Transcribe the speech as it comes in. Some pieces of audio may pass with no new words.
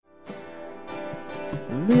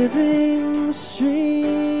living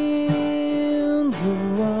streams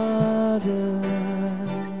of water,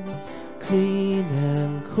 clean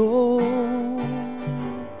and cold,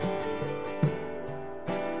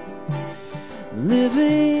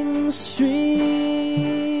 living streams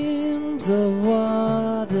of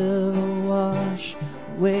water wash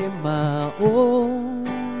away my own,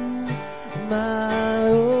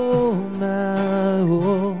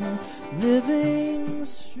 living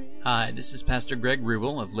streams. Hi, this is Pastor Greg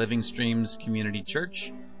Rubel of Living Streams Community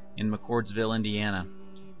Church in McCordsville, Indiana.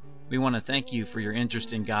 We want to thank you for your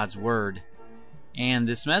interest in God's Word and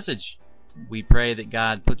this message. We pray that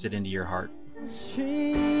God puts it into your heart.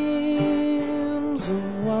 Streams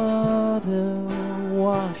of water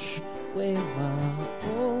wash away my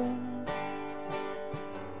own.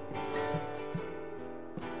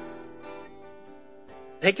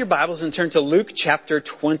 Take your Bibles and turn to Luke chapter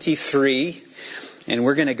 23, and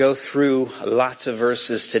we're going to go through lots of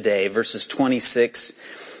verses today, verses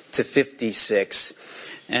 26 to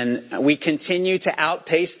 56. And we continue to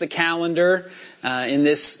outpace the calendar in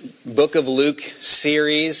this Book of Luke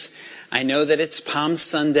series. I know that it's Palm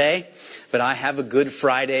Sunday, but I have a Good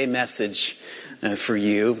Friday message for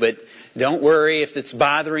you. But don't worry if it's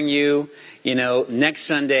bothering you. You know, next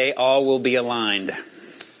Sunday all will be aligned.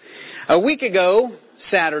 A week ago,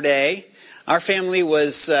 Saturday, our family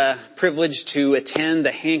was privileged to attend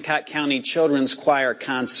the Hancock County Children's Choir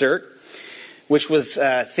concert, which was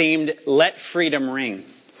themed Let Freedom Ring.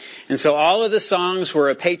 And so all of the songs were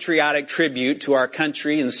a patriotic tribute to our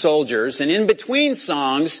country and soldiers. And in between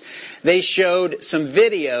songs, they showed some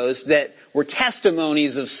videos that were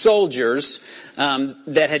testimonies of soldiers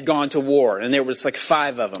that had gone to war. And there was like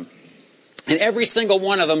 5 of them. And every single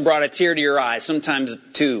one of them brought a tear to your eye, sometimes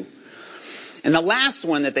 2. And the last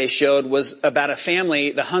one that they showed was about a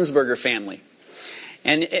family, the Hunsberger family.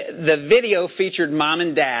 And the video featured mom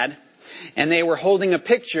and dad, and they were holding a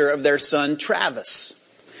picture of their son, Travis.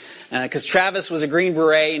 Because Travis was a Green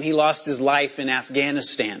Beret and he lost his life in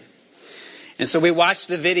Afghanistan. And so we watched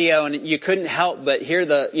the video, and you couldn't help but hear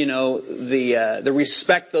the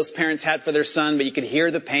respect those parents had for their son, but you could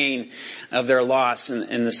hear the pain of their loss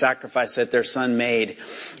and the sacrifice that their son made.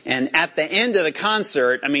 And at the end of the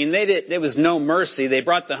concert, I mean, there was no mercy. They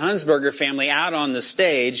brought the Hunsberger family out on the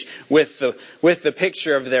stage with the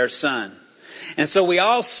picture of their son. And so we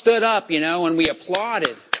all stood up, and we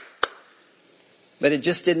applauded. But it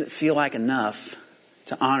just didn't feel like enough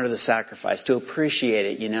to honor the sacrifice, to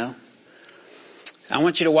appreciate it, I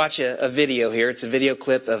want you to watch a video here. It's a video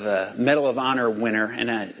clip of a Medal of Honor winner,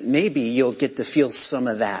 and maybe you'll get to feel some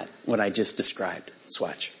of that, what I just described. Let's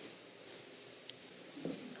watch.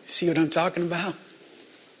 See what I'm talking about?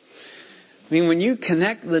 I mean, when you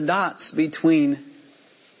connect the dots between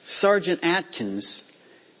Sergeant Atkins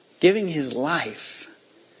giving his life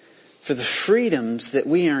for the freedoms that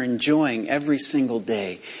we are enjoying every single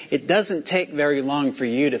day, it doesn't take very long for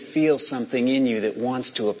you to feel something in you that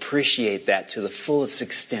wants to appreciate that to the fullest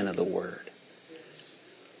extent of the word.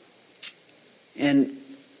 And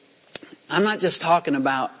I'm not just talking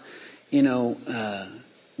about,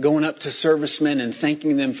 going up to servicemen and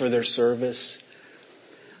thanking them for their service.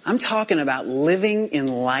 I'm talking about living in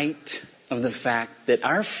light of the fact that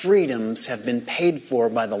our freedoms have been paid for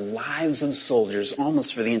by the lives of soldiers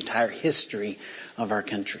almost for the entire history of our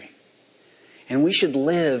country. And we should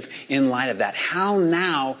live in light of that. How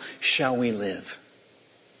now shall we live?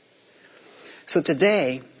 So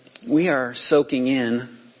today, we are soaking in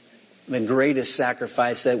the greatest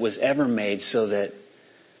sacrifice that was ever made so that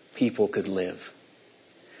people could live.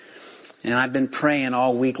 And I've been praying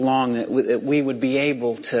all week long that we would be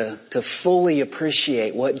able to fully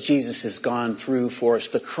appreciate what Jesus has gone through for us.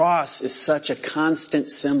 The cross is such a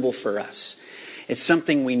constant symbol for us. It's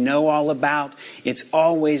something we know all about. It's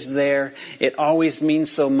always there. It always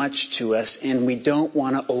means so much to us, and we don't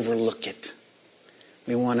want to overlook it.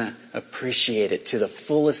 We want to appreciate it to the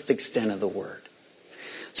fullest extent of the word.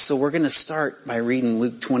 So we're going to start by reading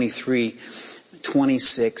Luke 23,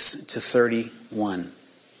 26 to 31.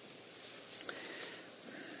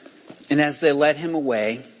 And as they led him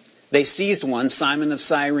away, they seized one, Simon of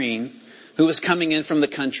Cyrene, who was coming in from the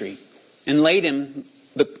country, and laid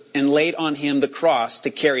on him the cross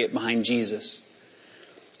to carry it behind Jesus.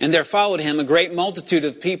 And there followed him a great multitude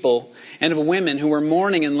of people and of women who were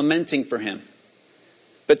mourning and lamenting for him.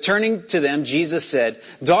 But turning to them, Jesus said,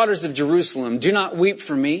 "Daughters of Jerusalem, do not weep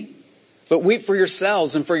for me, but weep for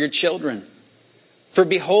yourselves and for your children. For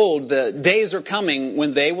behold, the days are coming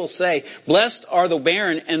when they will say, 'Blessed are the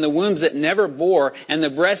barren and the wombs that never bore and the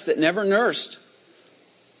breasts that never nursed.'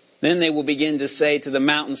 Then they will begin to say to the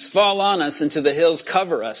mountains, 'Fall on us,' and to the hills,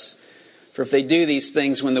 'Cover us.' For if they do these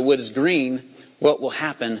things when the wood is green, what will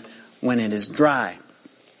happen when it is dry?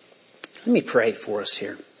 Let me pray for us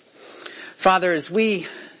here. Father, as we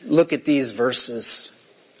look at these verses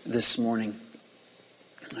this morning,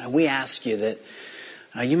 we ask you that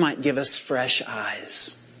you might give us fresh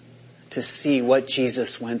eyes to see what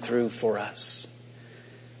Jesus went through for us,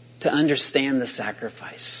 to understand the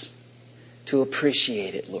sacrifice, to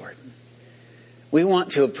appreciate it, Lord. We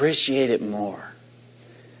want to appreciate it more.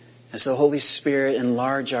 And so, Holy Spirit,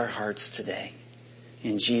 enlarge our hearts today.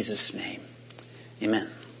 In Jesus' name, amen.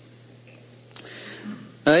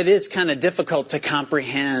 It is kind of difficult to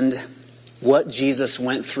comprehend what Jesus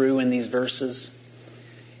went through in these verses.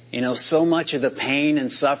 You know, so much of the pain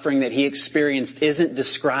and suffering that he experienced isn't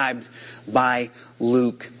described by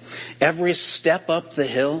Luke. Every step up the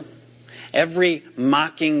hill, every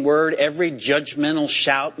mocking word, every judgmental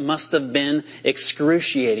shout must have been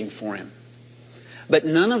excruciating for him. But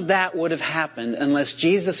none of that would have happened unless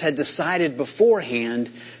Jesus had decided beforehand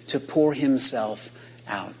to pour himself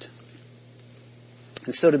out.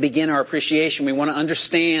 And so to begin our appreciation, we want to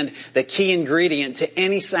understand the key ingredient to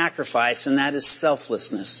any sacrifice, and that is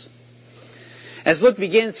selflessness. As Luke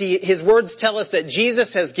begins, his words tell us that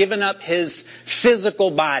Jesus has given up his physical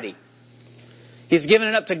body. He's given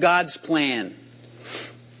it up to God's plan.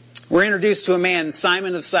 We're introduced to a man,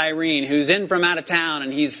 Simon of Cyrene, who's in from out of town,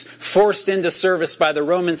 and he's forced into service by the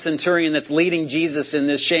Roman centurion that's leading Jesus in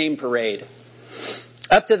this shame parade.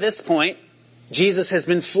 Up to this point, Jesus has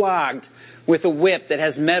been flogged with a whip that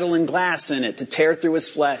has metal and glass in it to tear through his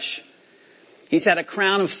flesh. He's had a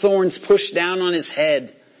crown of thorns pushed down on his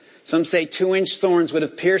head. Some say 2-inch thorns would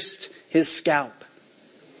have pierced his scalp.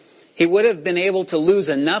 He would have been able to lose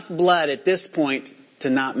enough blood at this point to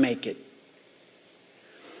not make it.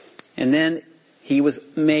 And then he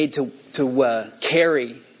was made to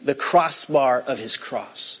carry the crossbar of his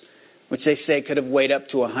cross, which they say could have weighed up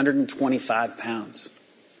to 125 pounds.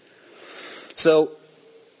 So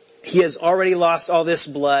he has already lost all this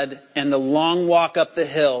blood, and the long walk up the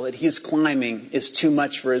hill that he's climbing is too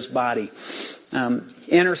much for his body.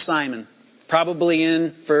 Enter Simon, probably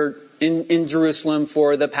in Jerusalem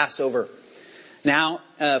for the Passover. Now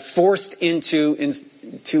forced into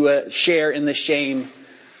share in the shame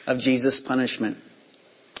of Jesus' punishment.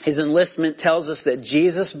 His enlistment tells us that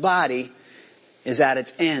Jesus' body is at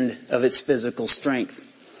its end of its physical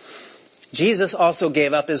strength. Jesus also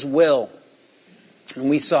gave up his will. And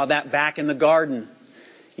we saw that back in the garden,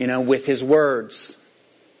 with his words.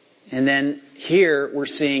 And then here we're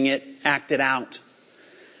seeing it acted out.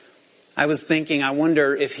 I was thinking, I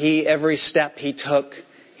wonder if every step he took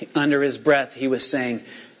under his breath, he was saying,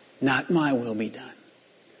 "Not my will be done.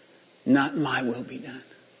 Not my will be done."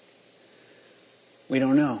 We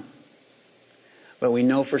don't know. But we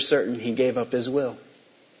know for certain he gave up his will.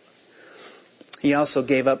 He also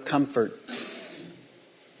gave up comfort.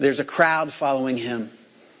 There's a crowd following him.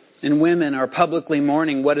 And women are publicly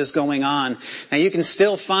mourning what is going on. Now you can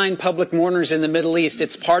still find public mourners in the Middle East.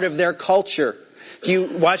 It's part of their culture. If you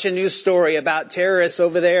watch a news story about terrorists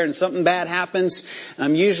over there and something bad happens,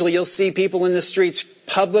 usually you'll see people in the streets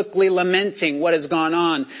publicly lamenting what has gone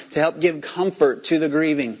on to help give comfort to the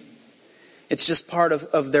grieving. It's just part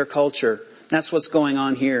of their culture. That's what's going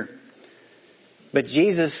on here. But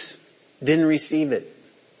Jesus didn't receive it.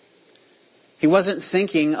 He wasn't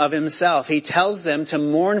thinking of himself. He tells them to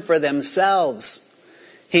mourn for themselves.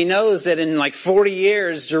 He knows that in 40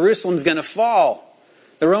 years, Jerusalem's going to fall.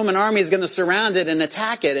 The Roman army is going to surround it and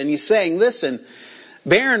attack it. And he's saying, listen,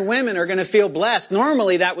 barren women are going to feel blessed.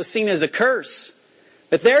 Normally that was seen as a curse.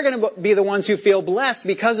 But they're going to be the ones who feel blessed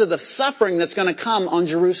because of the suffering that's going to come on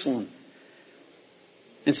Jerusalem.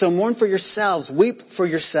 And so mourn for yourselves. Weep for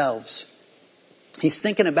yourselves. He's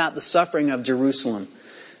thinking about the suffering of Jerusalem.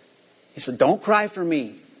 He said, don't cry for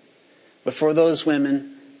me, but for those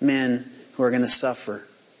women, men who are going to suffer.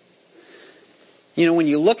 When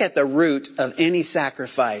you look at the root of any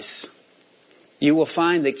sacrifice, you will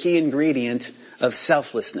find the key ingredient of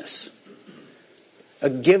selflessness. A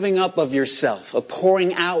giving up of yourself, a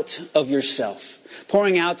pouring out of yourself,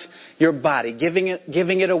 pouring out your body, giving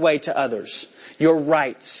it away to others, your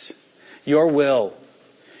rights, your will,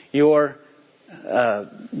 your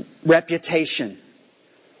reputation.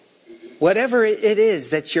 Whatever it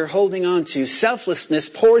is that you're holding on to, selflessness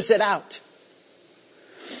pours it out.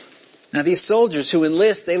 Now these soldiers who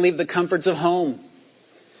enlist, they leave the comforts of home.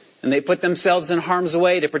 And they put themselves in harm's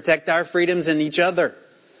way to protect our freedoms and each other.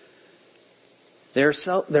 They're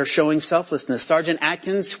showing selflessness. Sergeant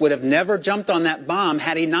Atkins would have never jumped on that bomb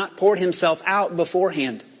had he not poured himself out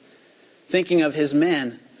beforehand, thinking of his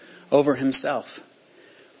men over himself.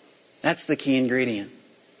 That's the key ingredient.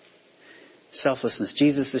 Selflessness.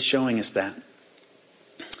 Jesus is showing us that.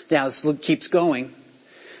 Now, as Luke keeps going,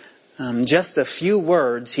 just a few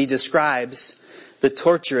words, he describes the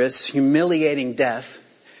torturous, humiliating death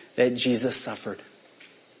that Jesus suffered.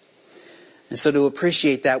 And so to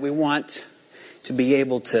appreciate that, we want to be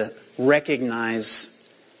able to recognize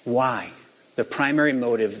why, the primary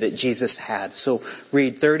motive that Jesus had. So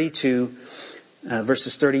read 32,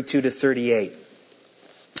 verses 32 to 38.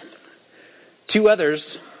 Two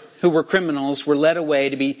others who were criminals were led away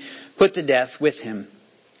to be put to death with him.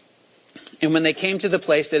 And when they came to the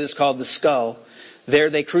place that is called the Skull, there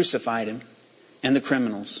they crucified him and the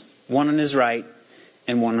criminals, one on his right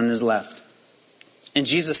and one on his left. And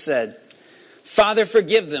Jesus said, "Father,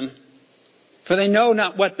 forgive them, for they know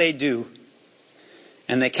not what they do."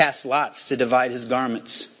 And they cast lots to divide his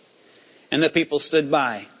garments. And the people stood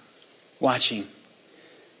by, watching.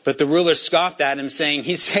 But the ruler scoffed at him, saying,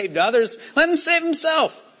 "He saved others, let him save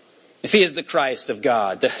himself, if he is the Christ of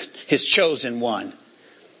God, his chosen one."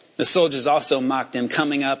 The soldiers also mocked him,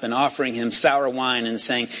 coming up and offering him sour wine and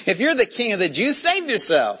saying, "If you're the king of the Jews, save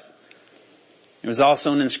yourself." There was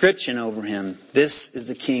also an inscription over him, "This is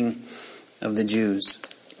the King of the Jews."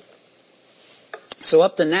 So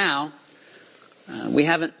up to now, we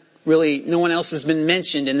haven't really, no one else has been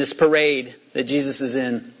mentioned in this parade that Jesus is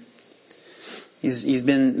in.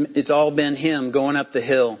 It's all been him going up the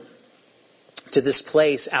hill to this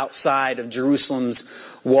place outside of Jerusalem's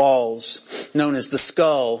walls, known as the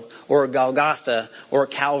Skull, or Golgotha, or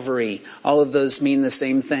Calvary. All of those mean the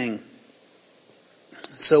same thing.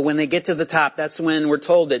 So when they get to the top, that's when we're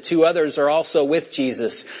told that two others are also with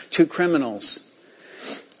Jesus, two criminals.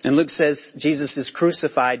 And Luke says Jesus is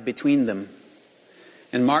crucified between them.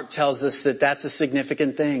 And Mark tells us that that's a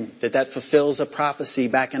significant thing, that fulfills a prophecy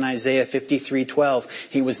back in Isaiah 53:12.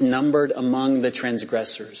 He was numbered among the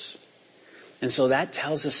transgressors. And so that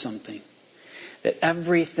tells us something, that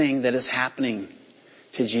everything that is happening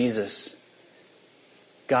to Jesus,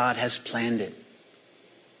 God has planned it.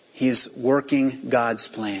 He's working God's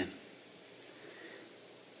plan.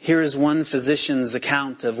 Here is one physician's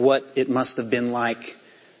account of what it must have been like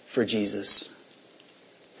for Jesus.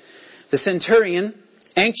 The centurion,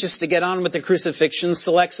 anxious to get on with the crucifixion,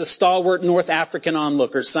 selects a stalwart North African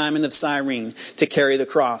onlooker, Simon of Cyrene, to carry the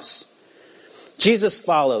cross. Jesus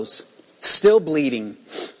follows, still bleeding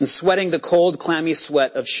and sweating the cold, clammy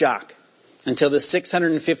sweat of shock, until the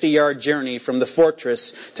 650-yard journey from the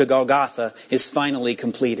fortress to Golgotha is finally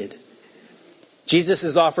completed. Jesus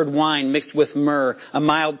is offered wine mixed with myrrh, a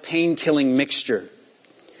mild pain-killing mixture.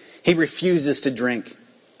 He refuses to drink.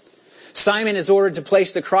 Simon is ordered to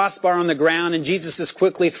place the crossbar on the ground, and Jesus is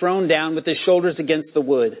quickly thrown down with his shoulders against the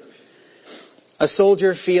wood. A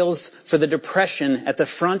soldier feels for the depression at the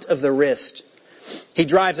front of the wrist. He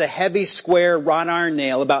drives a heavy square wrought iron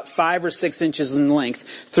nail about 5 or 6 inches in length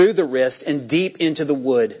through the wrist and deep into the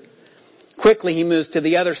wood. Quickly he moves to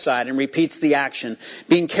the other side and repeats the action,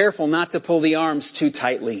 being careful not to pull the arms too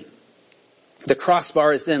tightly. The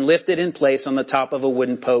crossbar is then lifted in place on the top of a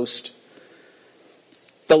wooden post.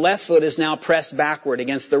 The left foot is now pressed backward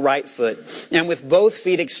against the right foot, and with both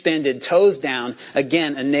feet extended, toes down,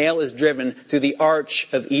 again a nail is driven through the arch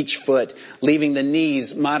of each foot, leaving the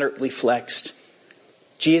knees moderately flexed.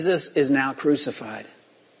 Jesus is now crucified.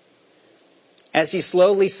 As he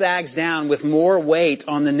slowly sags down with more weight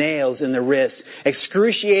on the nails in the wrists,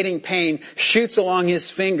 excruciating pain shoots along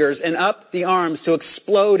his fingers and up the arms to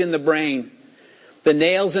explode in the brain. The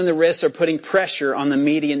nails in the wrists are putting pressure on the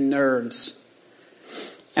median nerves.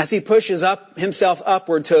 As he pushes himself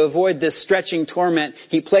upward to avoid this stretching torment,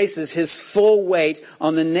 he places his full weight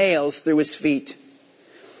on the nails through his feet.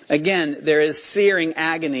 Again, there is searing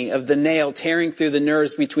agony of the nail tearing through the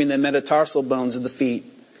nerves between the metatarsal bones of the feet.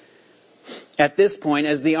 At this point,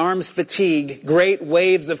 as the arms fatigue, great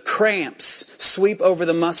waves of cramps sweep over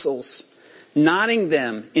the muscles, knotting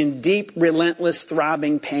them in deep, relentless,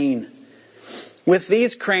 throbbing pain. With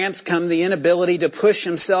these cramps come the inability to push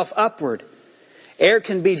himself upward. Air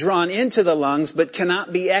can be drawn into the lungs, but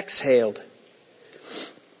cannot be exhaled.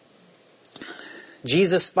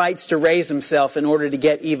 Jesus fights to raise himself in order to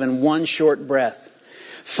get even one short breath.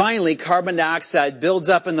 Finally, carbon dioxide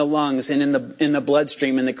builds up in the lungs and in the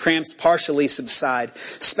bloodstream, and the cramps partially subside.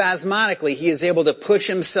 Spasmodically, he is able to push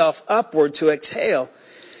himself upward to exhale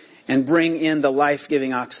and bring in the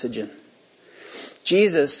life-giving oxygen.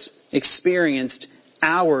 Jesus experienced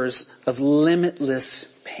hours of limitless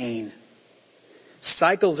pain.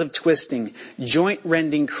 Cycles of twisting,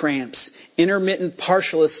 joint-rending cramps, intermittent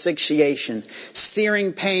partial asphyxiation,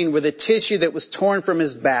 searing pain where the tissue that was torn from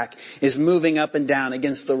his back is moving up and down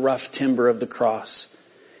against the rough timber of the cross.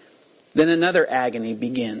 Then another agony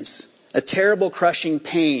begins, a terrible crushing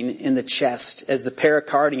pain in the chest as the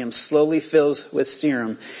pericardium slowly fills with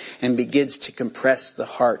serum and begins to compress the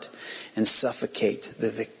heart and suffocate the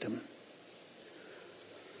victim.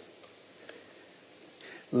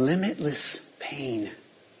 Limitless pain.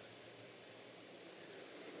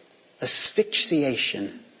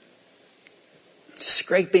 Asphyxiation.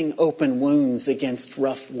 Scraping open wounds against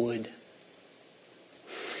rough wood.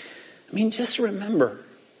 I mean, just remember,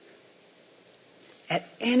 at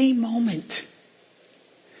any moment,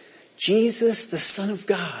 Jesus, the Son of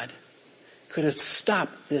God, could have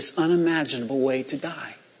stopped this unimaginable way to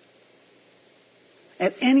die.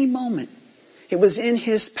 At any moment, it was in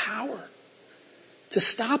His power to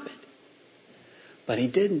stop it. But He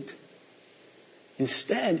didn't.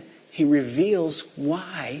 Instead, He reveals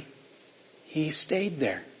why He stayed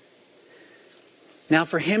there. Now,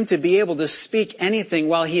 for Him to be able to speak anything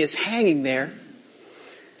while He is hanging there,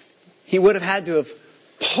 He would have had to have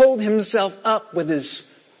pulled Himself up with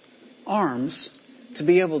His arms to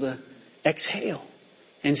be able to exhale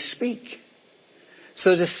and speak.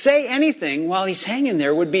 So to say anything while He's hanging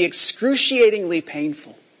there would be excruciatingly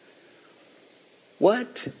painful.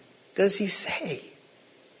 What does He say?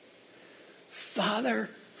 Father,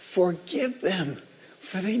 forgive them,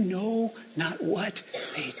 for they know not what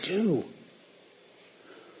they do.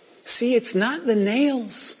 See, it's not the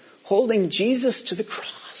nails holding Jesus to the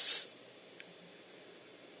cross.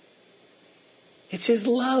 It's His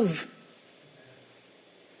love.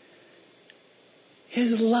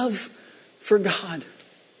 His love for God.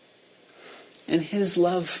 And His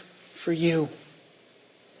love for you.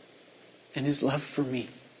 And His love for me.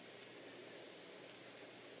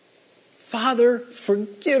 Father,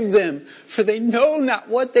 forgive them, for they know not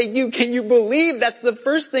what they do. Can you believe that's the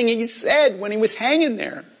first thing He said when He was hanging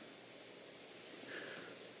there?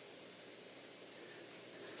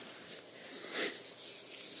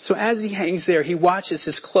 So as He hangs there, He watches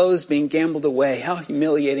His clothes being gambled away. How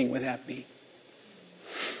humiliating would that be?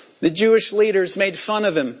 The Jewish leaders made fun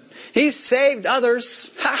of Him. He saved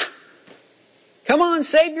others. Ha! Come on,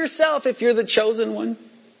 save yourself if you're the chosen one.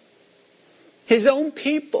 His own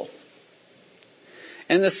people.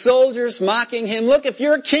 And the soldiers mocking Him. Look, if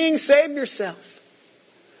you're a king, save yourself.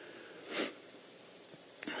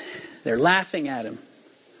 They're laughing at Him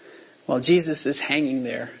while Jesus is hanging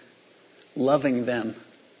there, loving them.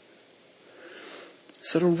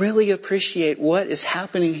 So to really appreciate what is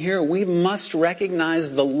happening here, we must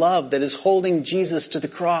recognize the love that is holding Jesus to the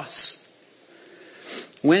cross.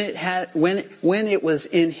 When it was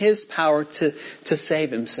in His power to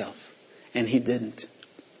save Himself. And He didn't.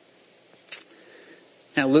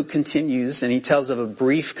 Now Luke continues and he tells of a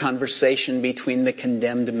brief conversation between the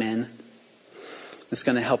condemned men. It's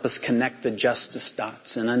going to help us connect the justice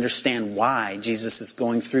dots and understand why Jesus is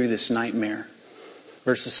going through this nightmare.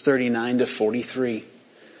 Verses 39 to 43.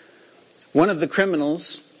 One of the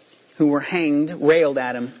criminals who were hanged railed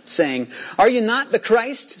at Him, saying, "Are you not the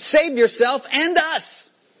Christ? Save yourself and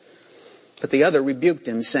us." But the other rebuked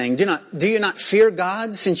Him, saying, Do you not fear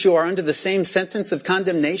God, since you are under the same sentence of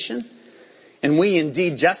condemnation? And we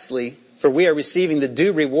indeed justly, for we are receiving the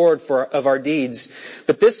due reward of our deeds.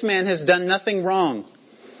 But this man has done nothing wrong.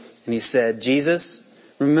 And He said, "Jesus,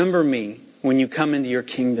 remember me when you come into your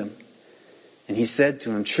kingdom." And He said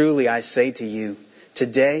to him, "Truly I say to you,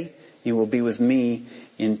 today you will be with me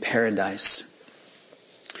in paradise."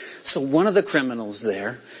 So one of the criminals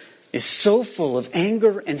there is so full of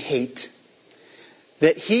anger and hate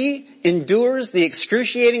that he endures the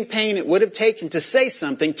excruciating pain it would have taken to say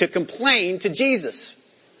something, to complain to Jesus.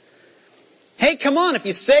 Hey, come on, if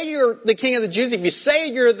you say you're the King of the Jews, if you say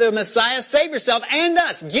you're the Messiah, save yourself and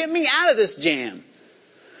us. Get me out of this jam.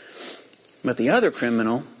 But the other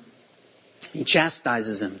criminal, he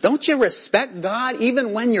chastises him. Don't you respect God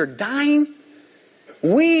even when you're dying?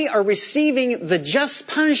 We are receiving the just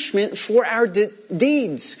punishment for our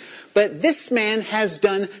deeds. But this man has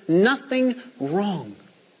done nothing wrong.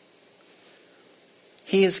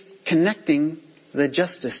 He is connecting the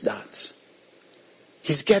justice dots.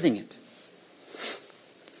 He's getting it.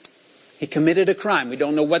 He committed a crime. We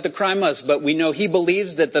don't know what the crime was, but we know he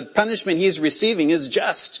believes that the punishment he's receiving is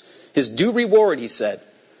just. His due reward, he said.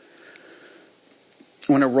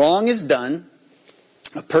 When a wrong is done,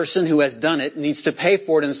 a person who has done it needs to pay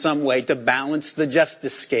for it in some way to balance the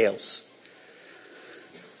justice scales.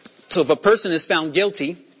 So if a person is found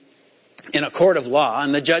guilty in a court of law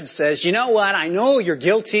and the judge says, "You know what, I know you're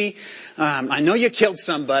guilty, I know you killed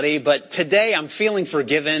somebody, but today I'm feeling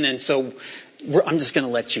forgiven and so I'm just going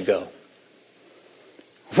to let you go."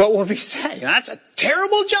 What will we say? That's a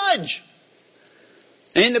terrible judge.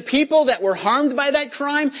 And the people that were harmed by that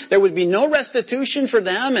crime, there would be no restitution for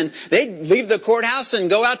them, and they'd leave the courthouse and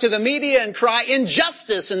go out to the media and cry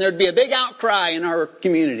injustice, and there'd be a big outcry in our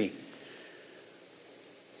community.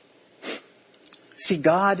 See,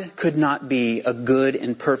 God could not be a good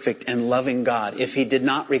and perfect and loving God if He did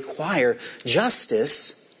not require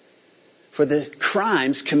justice for the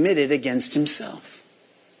crimes committed against Himself.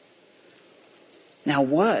 Now,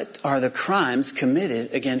 what are the crimes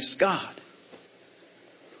committed against God?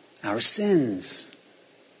 Our sins.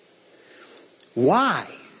 Why?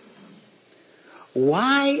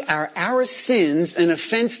 Why are our sins an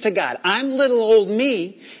offense to God? I'm little old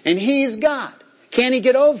me, and He's God. Can He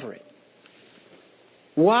get over it?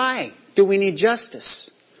 Why do we need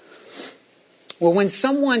justice? Well, when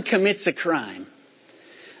someone commits a crime,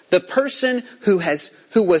 the person who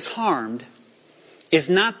was harmed is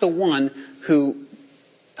not the one who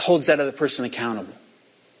holds that other person accountable.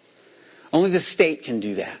 Only the state can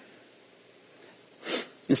do that.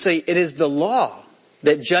 And so it is the law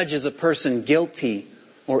that judges a person guilty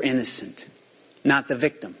or innocent, not the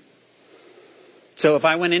victim. So if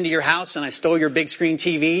I went into your house and I stole your big screen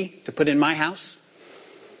TV to put in my house,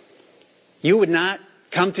 you would not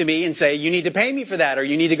come to me and say, you need to pay me for that, or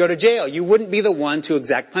you need to go to jail. You wouldn't be the one to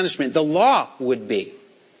exact punishment. The law would be.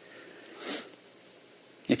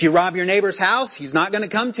 If you rob your neighbor's house, he's not going to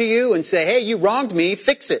come to you and say, hey, you wronged me,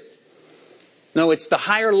 fix it. No, it's the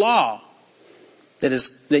higher law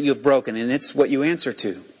that you have broken, and it's what you answer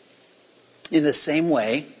to. In the same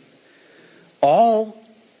way, all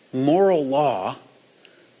moral law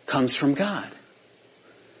comes from God.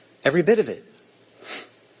 Every bit of it.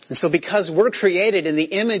 And so because we're created in the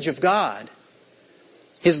image of God,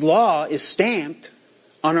 His law is stamped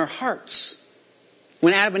on our hearts.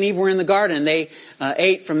 When Adam and Eve were in the garden, they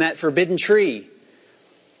ate from that forbidden tree.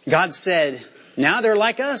 God said, now they're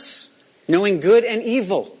like us, knowing good and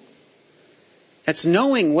evil. That's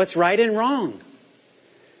knowing what's right and wrong.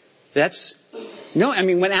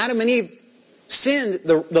 When Adam and Eve sinned,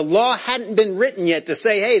 the law hadn't been written yet to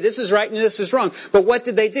say, hey, this is right and this is wrong. But what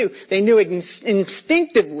did they do? They knew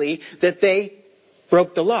instinctively that they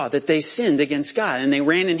broke the law, that they sinned against God, and they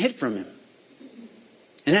ran and hid from Him.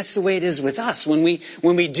 And that's the way it is with us. When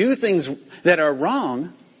we do things that are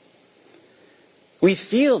wrong, we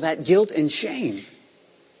feel that guilt and shame.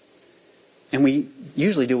 And we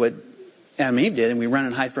usually do what Adam and Eve did, and we run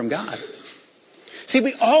and hide from God. See,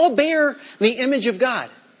 we all bear the image of God.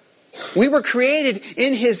 We were created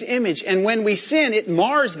in His image, and when we sin, it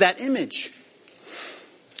mars that image.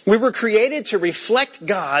 We were created to reflect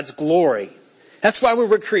God's glory. That's why we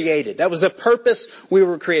were created. That was the purpose we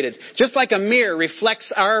were created. Just like a mirror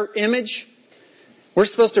reflects our image, we're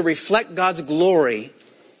supposed to reflect God's glory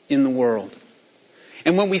in the world.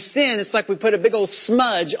 And when we sin, it's like we put a big old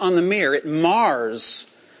smudge on the mirror. It mars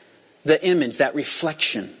the image, that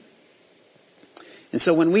reflection. And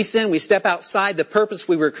so when we sin, we step outside the purpose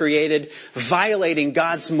we were created, violating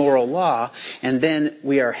God's moral law, and then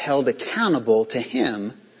we are held accountable to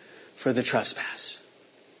Him for the trespass.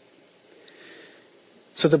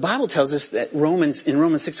 So the Bible tells us that in Romans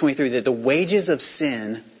 6:23 that the wages of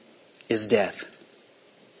sin is death.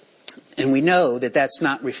 And we know that that's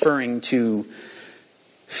not referring to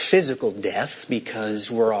physical death, because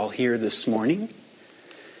we're all here this morning.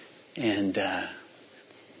 And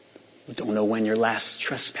don't know when your last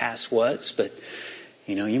trespass was, but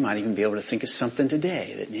you might even be able to think of something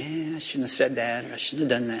today that, I shouldn't have said that, or I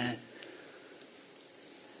shouldn't have done that.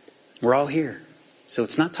 We're all here. So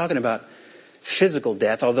it's not talking about physical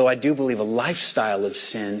death, although I do believe a lifestyle of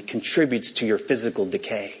sin contributes to your physical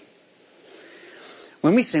decay.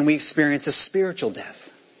 When we sin, we experience a spiritual death.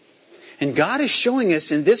 And God is showing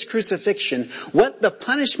us in this crucifixion what the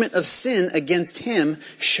punishment of sin against Him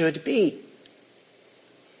should be.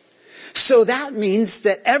 So that means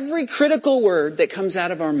that every critical word that comes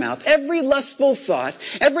out of our mouth, every lustful thought,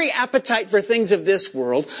 every appetite for things of this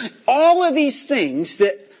world, all of these things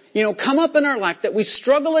that come up in our life that we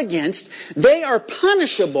struggle against, they are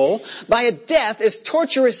punishable by a death as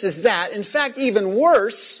torturous as that. In fact, even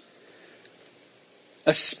worse,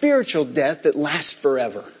 a spiritual death that lasts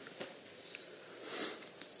forever.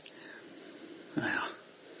 Well,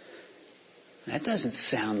 that doesn't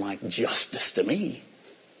sound like justice to me.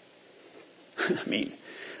 I mean,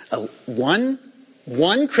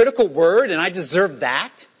 one critical word and I deserve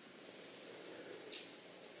that?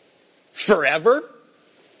 Forever?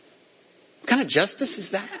 What kind of justice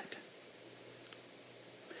is that?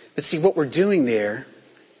 But see, what we're doing there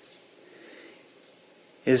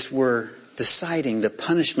is we're deciding the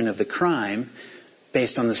punishment of the crime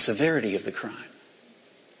based on the severity of the crime.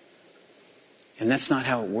 And that's not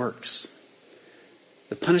how it works.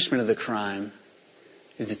 The punishment of the crime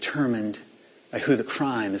is determined by who the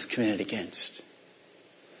crime is committed against.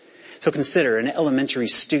 So consider an elementary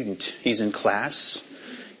student. He's in class,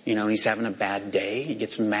 and he's having a bad day. He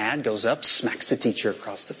gets mad, goes up, smacks the teacher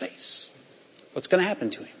across the face. What's going to happen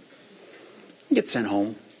to him? He gets sent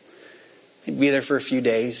home. He'd be there for a few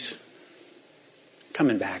days,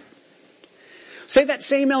 coming back. Say that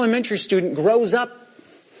same elementary student grows up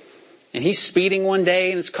and he's speeding one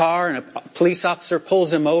day in his car and a police officer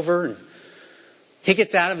pulls him over and he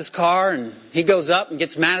gets out of his car and he goes up and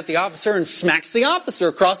gets mad at the officer and smacks the officer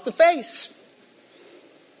across the face.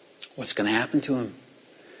 What's going to happen to him?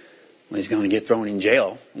 Well, he's going to get thrown in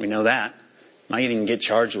jail. We know that. Might even get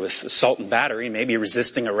charged with assault and battery, maybe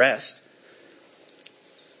resisting arrest.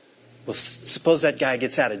 Well, suppose that guy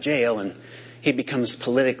gets out of jail and he becomes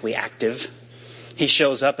politically active. He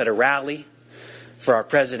shows up at a rally for our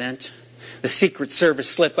president. The Secret Service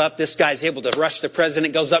slip up. This guy's able to rush the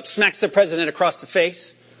president, goes up, smacks the president across the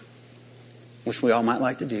face. Which we all might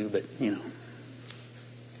like to do, but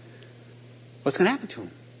what's going to happen to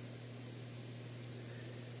him?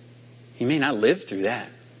 He may not live through that.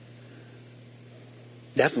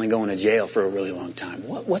 Definitely going to jail for a really long time.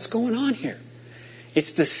 What's going on here?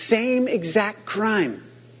 It's the same exact crime.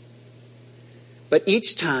 But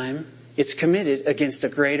each time it's committed against a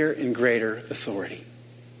greater and greater authority.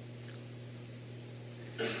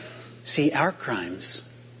 See, our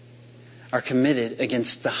crimes are committed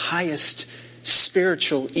against the highest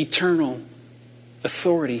spiritual, eternal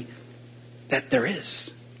authority that there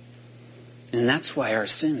is. And that's why our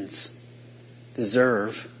sins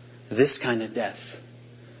deserve this kind of death,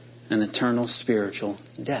 an eternal spiritual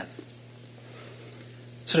death.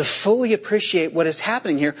 So to fully appreciate what is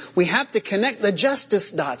happening here, we have to connect the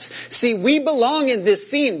justice dots. See, we belong in this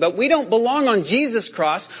scene, but we don't belong on Jesus'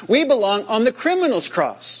 cross. We belong on the criminal's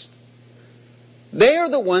cross. They are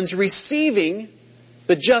the ones receiving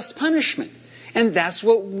the just punishment. And that's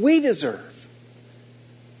what we deserve.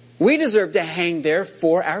 We deserve to hang there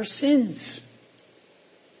for our sins.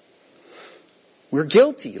 We're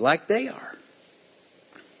guilty like they are.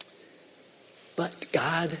 But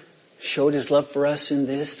God showed His love for us in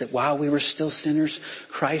this, that while we were still sinners,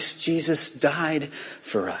 Christ Jesus died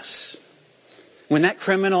for us. When that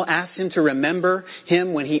criminal asked Him to remember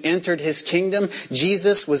him when He entered His kingdom,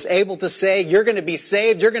 Jesus was able to say, you're going to be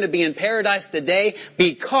saved, you're going to be in paradise today,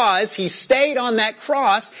 because He stayed on that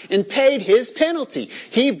cross and paid His penalty.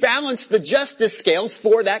 He balanced the justice scales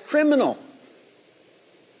for that criminal.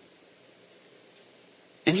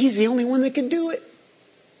 And He's the only one that could do it.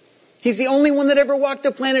 He's the only one that ever walked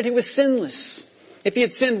the planet who was sinless. If He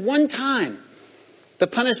had sinned one time, the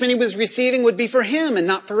punishment He was receiving would be for Him and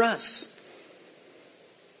not for us.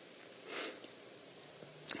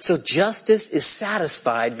 So justice is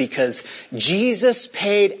satisfied because Jesus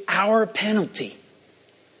paid our penalty.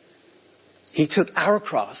 He took our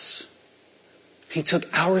cross. He took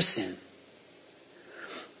our sin.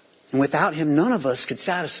 And without Him, none of us could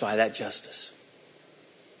satisfy that justice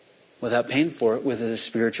without paying for it with a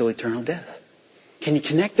spiritual eternal death. Can you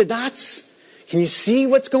connect the dots? Can you see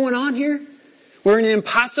what's going on here? We're in an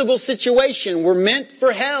impossible situation. We're meant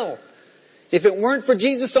for hell. If it weren't for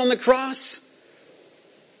Jesus on the cross,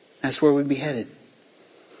 that's where we'd be headed.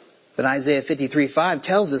 But Isaiah 53:5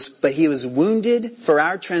 tells us, but He was wounded for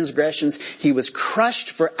our transgressions. He was crushed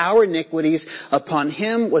for our iniquities. Upon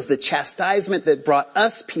Him was the chastisement that brought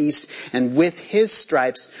us peace. And with His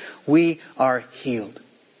stripes we are healed.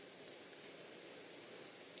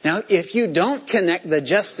 Now, if you don't connect the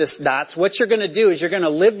justice dots, what you're going to do is you're going to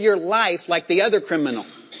live your life like the other criminal.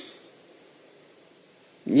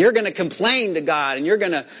 You're going to complain to God and you're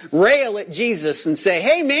going to rail at Jesus and say,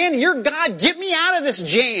 hey man, you're God, get me out of this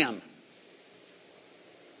jam.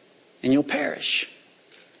 And you'll perish.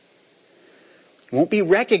 You won't be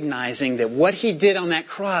recognizing that what He did on that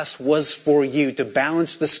cross was for you to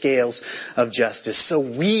balance the scales of justice. So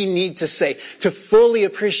we need to say, to fully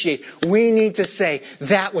appreciate, we need to say,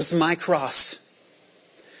 that was my cross.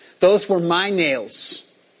 Those were my nails.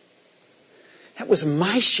 That was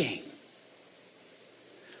my shame.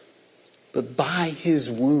 But by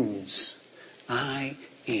His wounds, I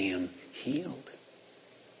am healed.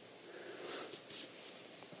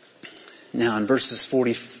 Now in verses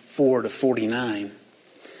 44 to 49,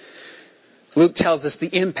 Luke tells us the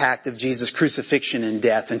impact of Jesus' crucifixion and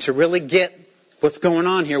death. And to really get what's going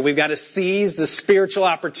on here, we've got to seize the spiritual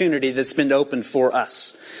opportunity that's been opened for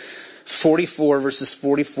us. 44 verses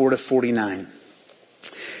 44 to 49.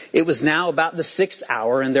 It was now about the 6th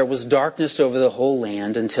hour, and there was darkness over the whole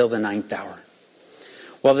land until the 9th hour.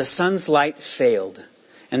 While the sun's light failed,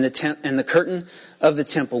 and the curtain of the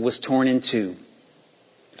temple was torn in two.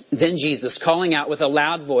 Then Jesus, calling out with a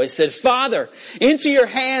loud voice, said, "Father, into your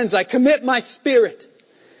hands I commit my spirit."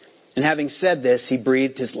 And having said this, he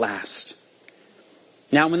breathed his last.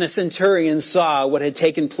 Now when the centurion saw what had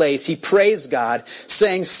taken place, he praised God,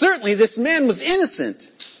 saying, "Certainly this man was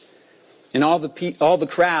innocent." And all the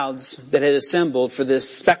crowds that had assembled for this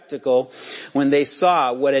spectacle, when they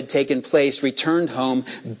saw what had taken place, returned home,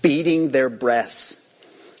 beating their breasts.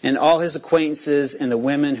 And all his acquaintances and the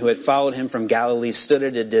women who had followed him from Galilee stood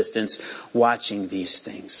at a distance watching these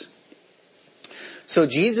things. So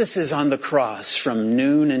Jesus is on the cross from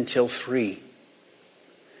noon until 3.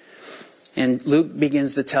 And Luke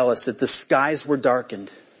begins to tell us that the skies were darkened.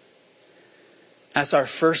 That's our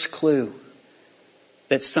first clue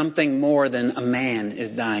that something more than a man is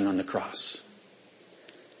dying on the cross.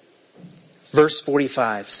 Verse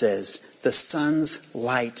 45 says, the sun's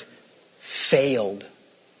light failed.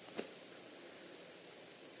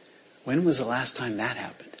 When was the last time that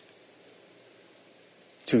happened?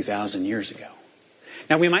 2,000 years ago.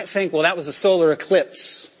 Now we might think, well, that was a solar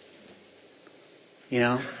eclipse.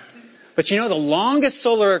 But the longest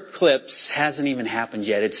solar eclipse hasn't even happened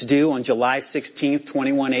yet. It's due on July 16th,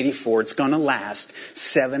 2184. It's going to last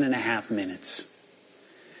 7.5 minutes.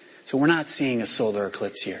 So we're not seeing a solar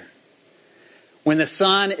eclipse here. When the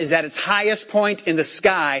sun is at its highest point in the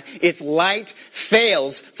sky, its light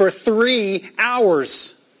fails for 3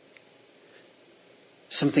 hours.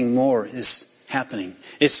 Something more is happening.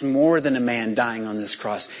 It's more than a man dying on this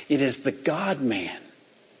cross. It is the God-man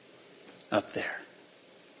up there.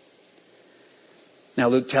 Now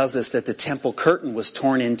Luke tells us that the temple curtain was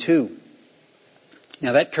torn in two.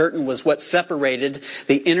 Now that curtain was what separated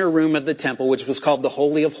the inner room of the temple, which was called the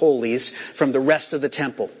Holy of Holies, from the rest of the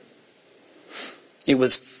temple. It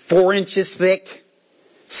was 4 inches thick,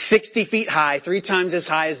 60 feet high, 3 times as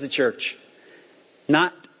high as the church.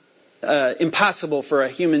 Not impossible for a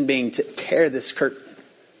human being to tear this curtain.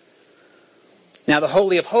 Now the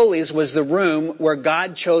Holy of Holies was the room where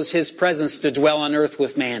God chose His presence to dwell on earth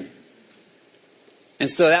with man. And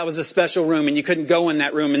so that was a special room, and you couldn't go in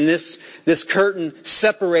that room. And this curtain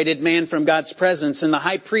separated man from God's presence. And the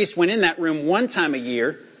high priest went in that room 1 time a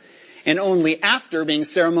year, and only after being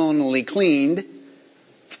ceremonially cleaned,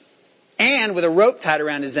 and with a rope tied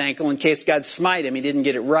around his ankle in case God smite him, he didn't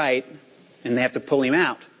get it right, and they have to pull him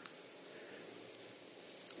out.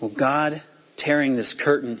 Well, God tearing this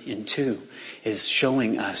curtain in two is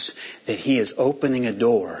showing us that He is opening a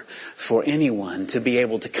door for anyone to be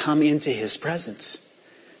able to come into His presence,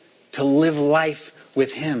 to live life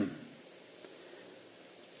with Him.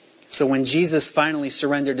 So when Jesus finally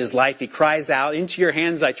surrendered His life, He cries out, "Into your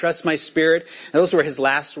hands I trust my spirit." Those were His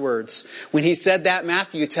last words. When He said that,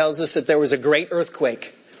 Matthew tells us that there was a great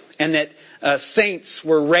earthquake and that saints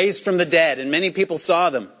were raised from the dead and many people saw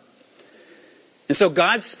them. And so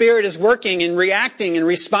God's Spirit is working and reacting and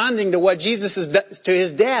responding to what Jesus is to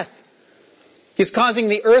His death. He's causing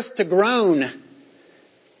the earth to groan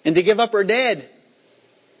and to give up her dead.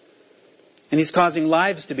 And He's causing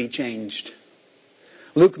lives to be changed.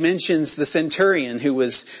 Luke mentions the centurion who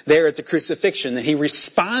was there at the crucifixion, that he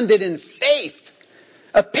responded in faith.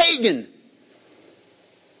 A pagan.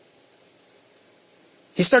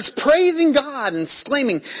 He starts praising God and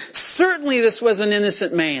exclaiming, "Certainly this was an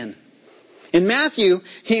innocent man." In Matthew,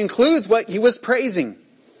 he includes what he was praising.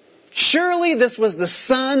 Surely this was the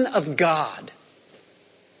Son of God.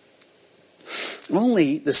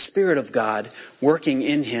 Only the Spirit of God working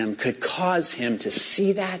in him could cause him to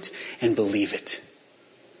see that and believe it.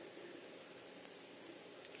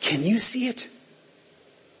 Can you see it?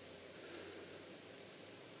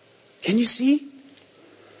 Can you see?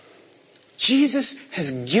 Jesus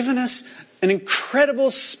has given us an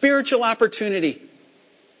incredible spiritual opportunity.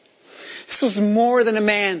 This was more than a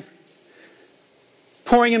man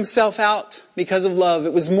pouring himself out because of love.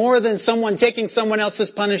 It was more than someone taking someone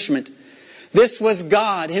else's punishment. This was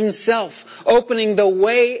God Himself opening the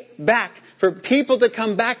way back for people to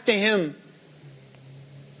come back to Him.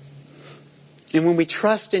 And when we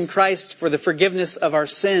trust in Christ for the forgiveness of our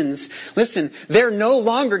sins, listen, they're no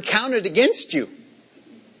longer counted against you.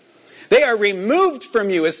 They are removed from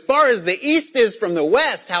you as far as the east is from the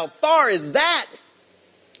west. How far is that?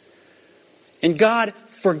 And God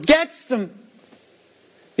forgets them.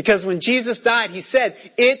 Because when Jesus died, He said,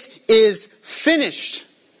 "It is finished."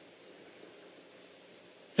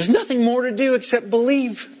 There's nothing more to do except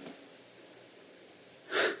believe.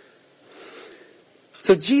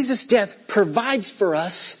 So Jesus' death provides for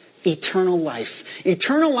us eternal life.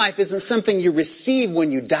 Eternal life isn't something you receive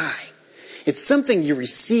when you die. It's something you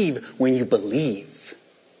receive when you believe.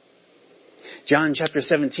 John chapter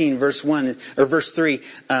 17, verse 1 or verse 3,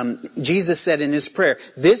 Jesus said in his prayer,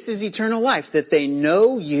 "This is eternal life, that they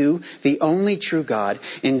know you, the only true God,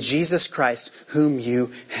 and Jesus Christ, whom you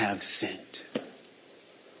have sent."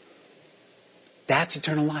 That's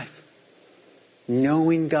eternal life.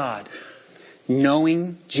 Knowing God,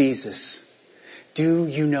 knowing Jesus. Do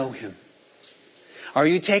you know Him? Are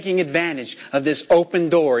you taking advantage of this open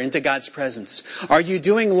door into God's presence? Are you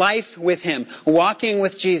doing life with Him, walking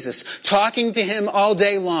with Jesus, talking to Him all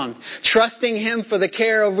day long, trusting Him for the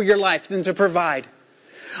care over your life and to provide?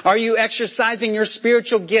 Are you exercising your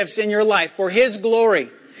spiritual gifts in your life for His glory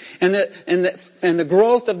and the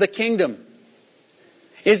growth of the kingdom?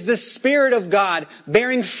 Is the Spirit of God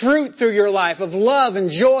bearing fruit through your life of love and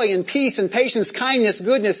joy and peace and patience, kindness,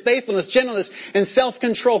 goodness, faithfulness, gentleness, and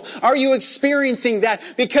self-control? Are you experiencing that?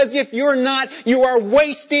 Because if you're not, you are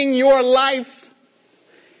wasting your life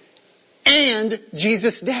and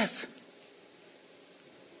Jesus' death.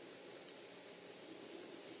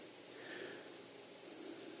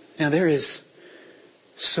 Now there is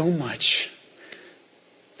so much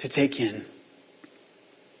to take in.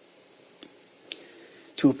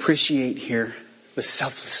 To appreciate here the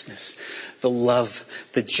selflessness, the love,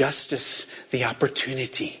 the justice, the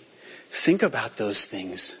opportunity. Think about those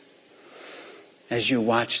things as you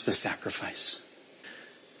watch the sacrifice.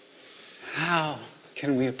 How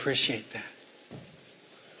can we appreciate that?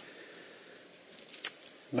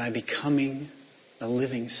 By becoming a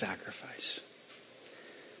living sacrifice.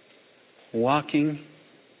 Walking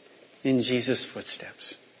in Jesus'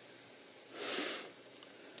 footsteps.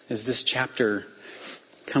 As this chapter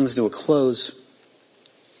comes to a close,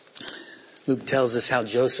 Luke tells us how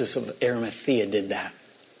Joseph of Arimathea did that.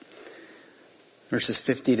 Verses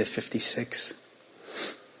 50 to 56.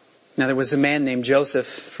 Now there was a man named Joseph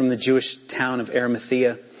from the Jewish town of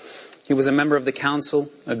Arimathea. He was a member of the council,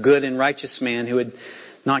 a good and righteous man who had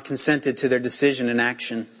not consented to their decision and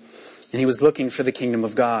action, and he was looking for the kingdom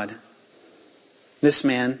of God. This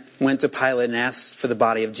man went to Pilate and asked for the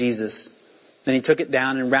body of Jesus. Then he took it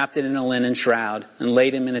down and wrapped it in a linen shroud and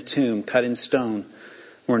laid him in a tomb cut in stone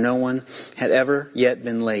where no one had ever yet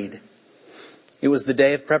been laid. It was the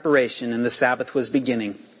day of preparation and the Sabbath was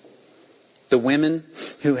beginning. The women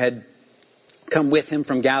who had come with him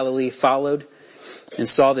from Galilee followed and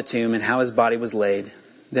saw the tomb and how his body was laid.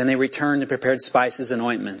 Then they returned and prepared spices and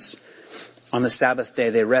ointments. On the Sabbath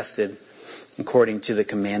day they rested according to the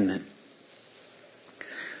commandment.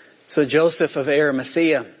 So Joseph of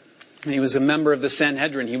Arimathea, he was a member of the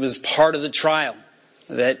Sanhedrin. He was part of the trial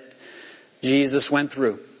that Jesus went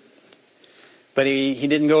through. But he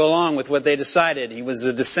didn't go along with what they decided. He was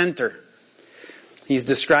a dissenter. He's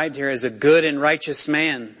described here as a good and righteous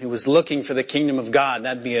man who was looking for the kingdom of God.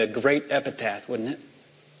 That'd be a great epitaph, wouldn't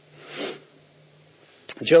it?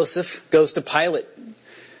 Joseph goes to Pilate,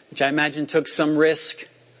 which I imagine took some risk.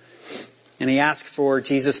 And he asked for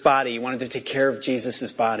Jesus' body. He wanted to take care of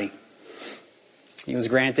Jesus' body. He was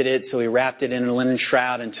granted it, so he wrapped it in a linen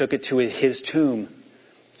shroud and took it to his tomb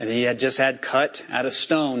that he had just had cut out of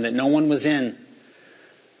stone that no one was in.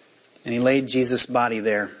 And he laid Jesus' body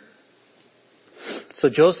there. So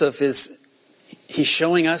Joseph he's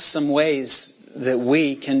showing us some ways that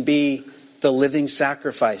we can be the living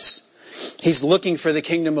sacrifice. He's looking for the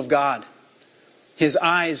kingdom of God. His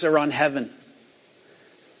eyes are on heaven.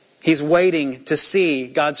 He's waiting to see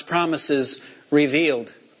God's promises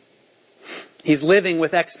revealed. He's living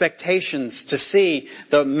with expectations to see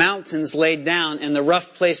the mountains laid down and the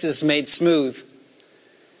rough places made smooth.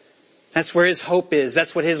 That's where his hope is.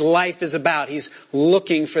 That's what his life is about. He's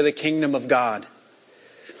looking for the kingdom of God.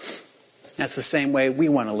 That's the same way we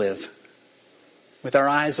want to live. With our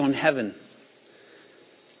eyes on heaven.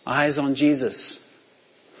 Eyes on Jesus.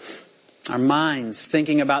 Our minds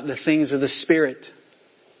thinking about the things of the Spirit.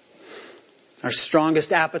 Our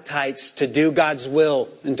strongest appetites to do God's will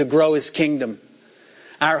and to grow His kingdom.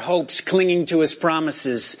 Our hopes clinging to His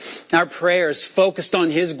promises. Our prayers focused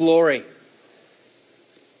on His glory.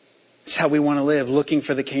 That's how we want to live, looking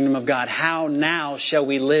for the kingdom of God. How now shall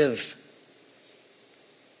we live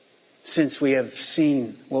since we have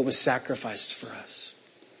seen what was sacrificed for us?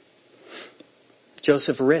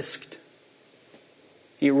 Joseph risked.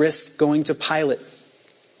 He risked going to Pilate.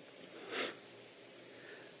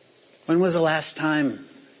 When was the last time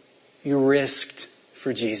you risked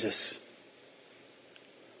for Jesus?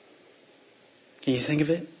 Can you think of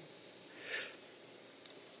it?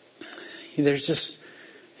 There's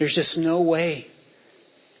just no way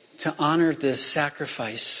to honor this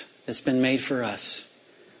sacrifice that's been made for us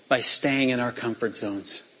by staying in our comfort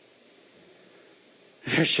zones.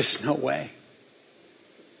 There's just no way.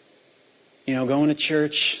 Going to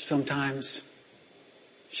church sometimes,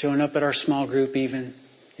 showing up at our small group even,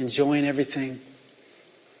 enjoying everything.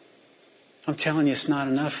 I'm telling you, it's not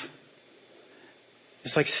enough.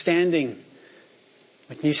 It's like he's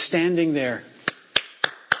standing there,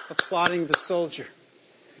 applauding the soldier.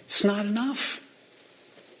 It's not enough.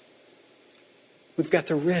 We've got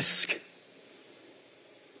to risk.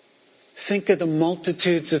 Think of the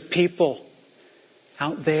multitudes of people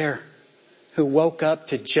out there who woke up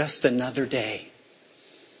to just another day.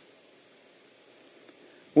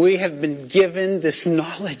 We have been given this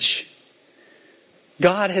knowledge.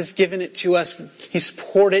 God has given it to us. He's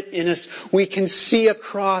poured it in us. We can see a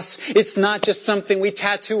cross. It's not just something we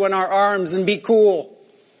tattoo on our arms and be cool.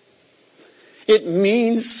 It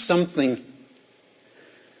means something.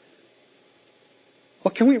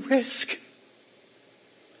 What can we risk?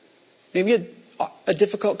 Maybe a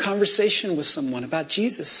difficult conversation with someone about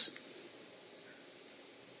Jesus.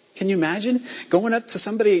 Can you imagine going up to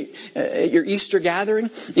somebody at your Easter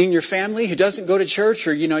gathering in your family who doesn't go to church,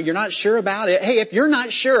 or you're not sure about it? Hey, if you're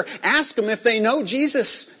not sure, ask them if they know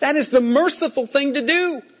Jesus. That is the merciful thing to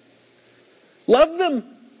do. Love them.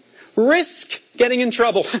 Risk getting in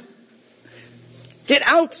trouble. Get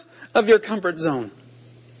out of your comfort zone.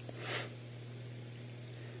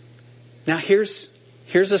 Now here's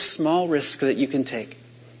a small risk that you can take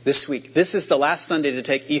this week. This is the last Sunday to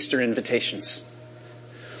take Easter invitations.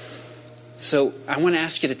 So I want to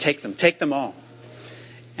ask you to take them. Take them all.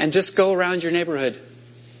 And just go around your neighborhood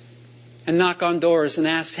and knock on doors and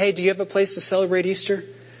ask, hey, do you have a place to celebrate Easter?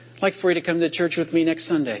 I'd like for you to come to church with me next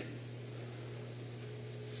Sunday.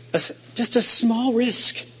 Just a small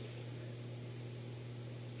risk,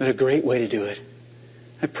 but a great way to do it.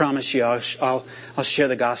 I promise you I'll share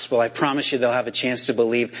the gospel. I promise you they'll have a chance to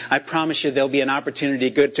believe. I promise you there'll be an opportunity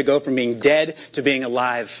to go from being dead to being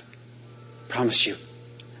alive. I promise you.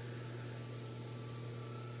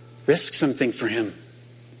 Risk something for Him.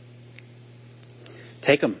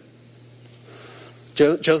 Take Him.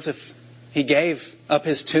 Joseph, he gave up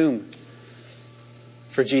his tomb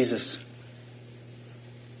for Jesus.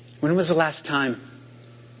 When was the last time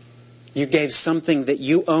you gave something that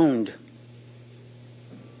you owned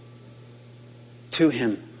to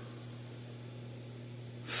Him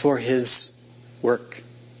for His work,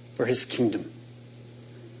 for His kingdom?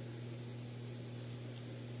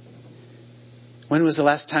 When was the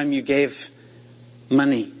last time you gave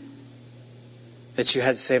money that you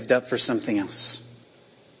had saved up for something else?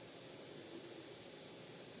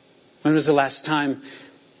 When was the last time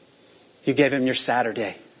you gave Him your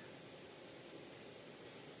Saturday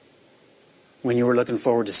when you were looking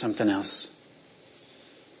forward to something else?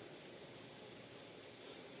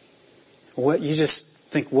 What you just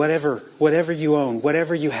think, whatever you own,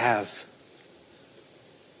 whatever you have.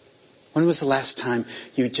 When was the last time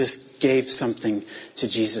you just gave something to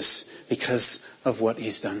Jesus because of what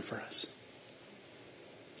He's done for us?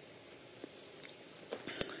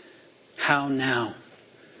 How now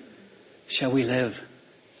shall we live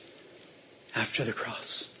after the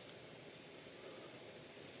cross?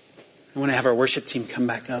 I want to have our worship team come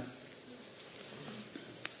back up.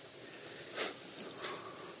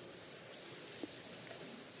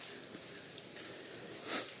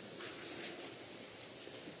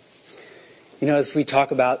 As we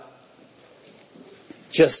talk about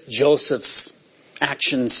just Joseph's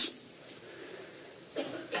actions,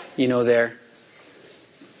 there,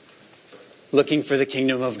 looking for the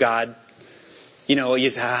kingdom of God. You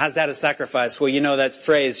say, how's that a sacrifice? Well, that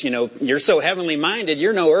phrase, you're so heavenly minded,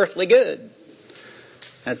 you're no earthly good.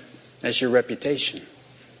 That's your reputation.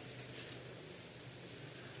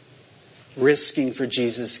 Risking for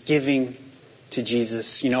Jesus, giving to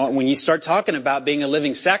Jesus. When you start talking about being a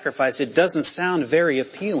living sacrifice, it doesn't sound very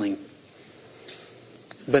appealing.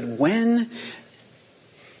 But when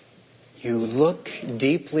you look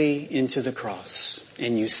deeply into the cross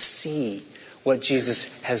and you see what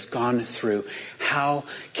Jesus has gone through, how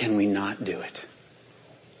can we not do it?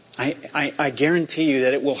 I guarantee you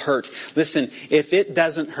that it will hurt. Listen, if it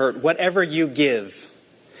doesn't hurt, whatever you give,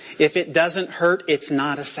 if it doesn't hurt, it's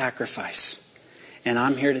not a sacrifice. And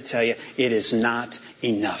I'm here to tell you, it is not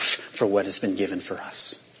enough for what has been given for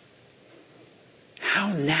us.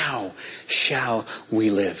 How now shall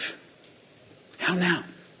we live? How now?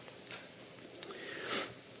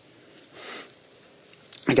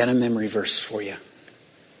 I got a memory verse for you.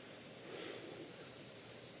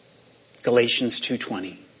 Galatians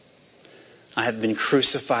 2:20. I have been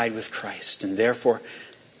crucified with Christ, and therefore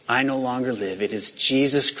I no longer live. It is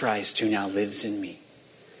Jesus Christ who now lives in me.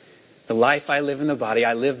 The life I live in the body,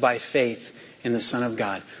 I live by faith in the Son of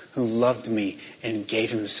God, who loved me and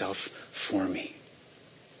gave Himself for me.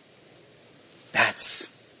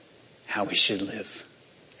 That's how we should live.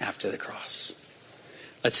 after the cross.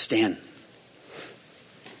 Let's stand.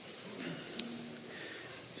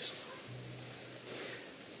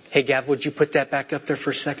 Hey, Gav, would you put that back up there for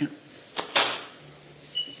a second?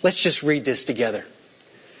 Let's just read this together.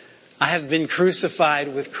 I have been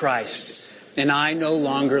crucified with Christ, and I no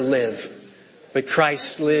longer live, but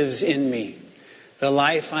Christ lives in me. The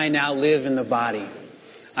life I now live in the body,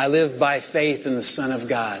 I live by faith in the Son of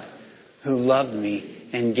God, who loved me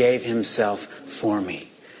and gave himself for me.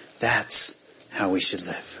 That's how we should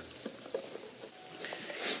live.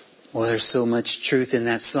 Well, there's so much truth in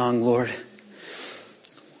that song, Lord.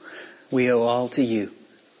 We owe all to you.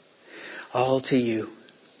 All to you.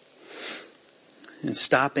 And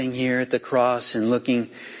stopping here at the cross and looking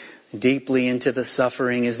deeply into the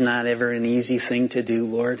suffering is not ever an easy thing to do,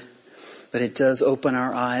 Lord. But it does open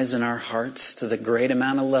our eyes and our hearts to the great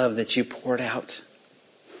amount of love that you poured out.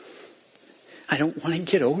 I don't want to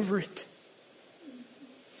get over it.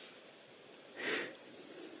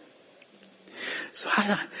 So I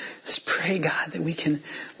just pray, God, that we can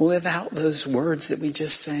live out those words that we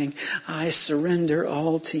just sang. I surrender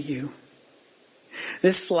all to you.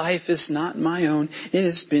 This life is not my own. It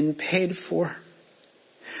has been paid for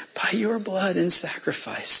by your blood and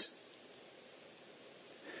sacrifice.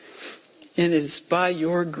 And it is by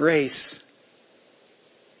your grace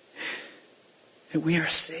that we are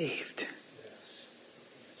saved.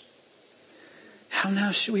 How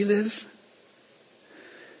now should we live?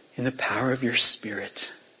 In the power of your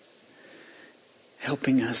Spirit,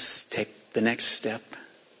 helping us take the next step,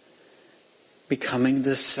 becoming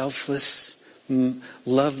the selfless,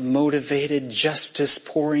 love-motivated,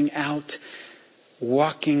 justice-pouring out,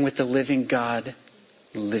 walking with the living God,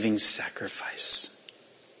 living sacrifice.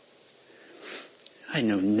 I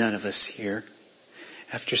know none of us here,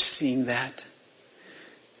 after seeing that,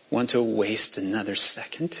 want to waste another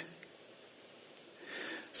second.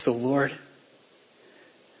 So, Lord,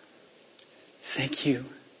 thank you.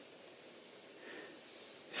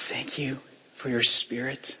 Thank you for your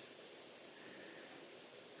Spirit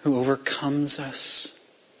who overcomes us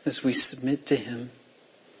as we submit to him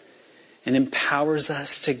and empowers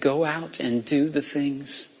us to go out and do the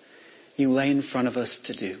things you lay in front of us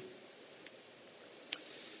to do.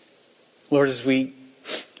 Lord, as we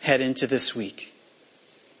head into this week,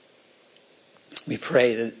 we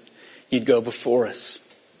pray that you'd go before us,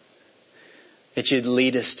 that you'd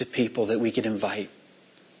lead us to people that we could invite,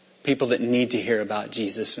 people that need to hear about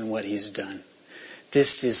Jesus and what he's done.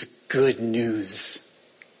 This is good news.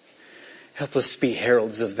 Help us be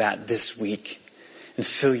heralds of that this week and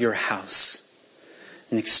fill your house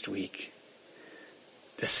next week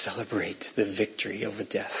to celebrate the victory over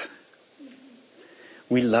death.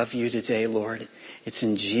 We love you today, Lord. It's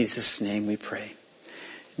in Jesus' name we pray.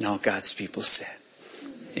 And all God's people said,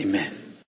 amen.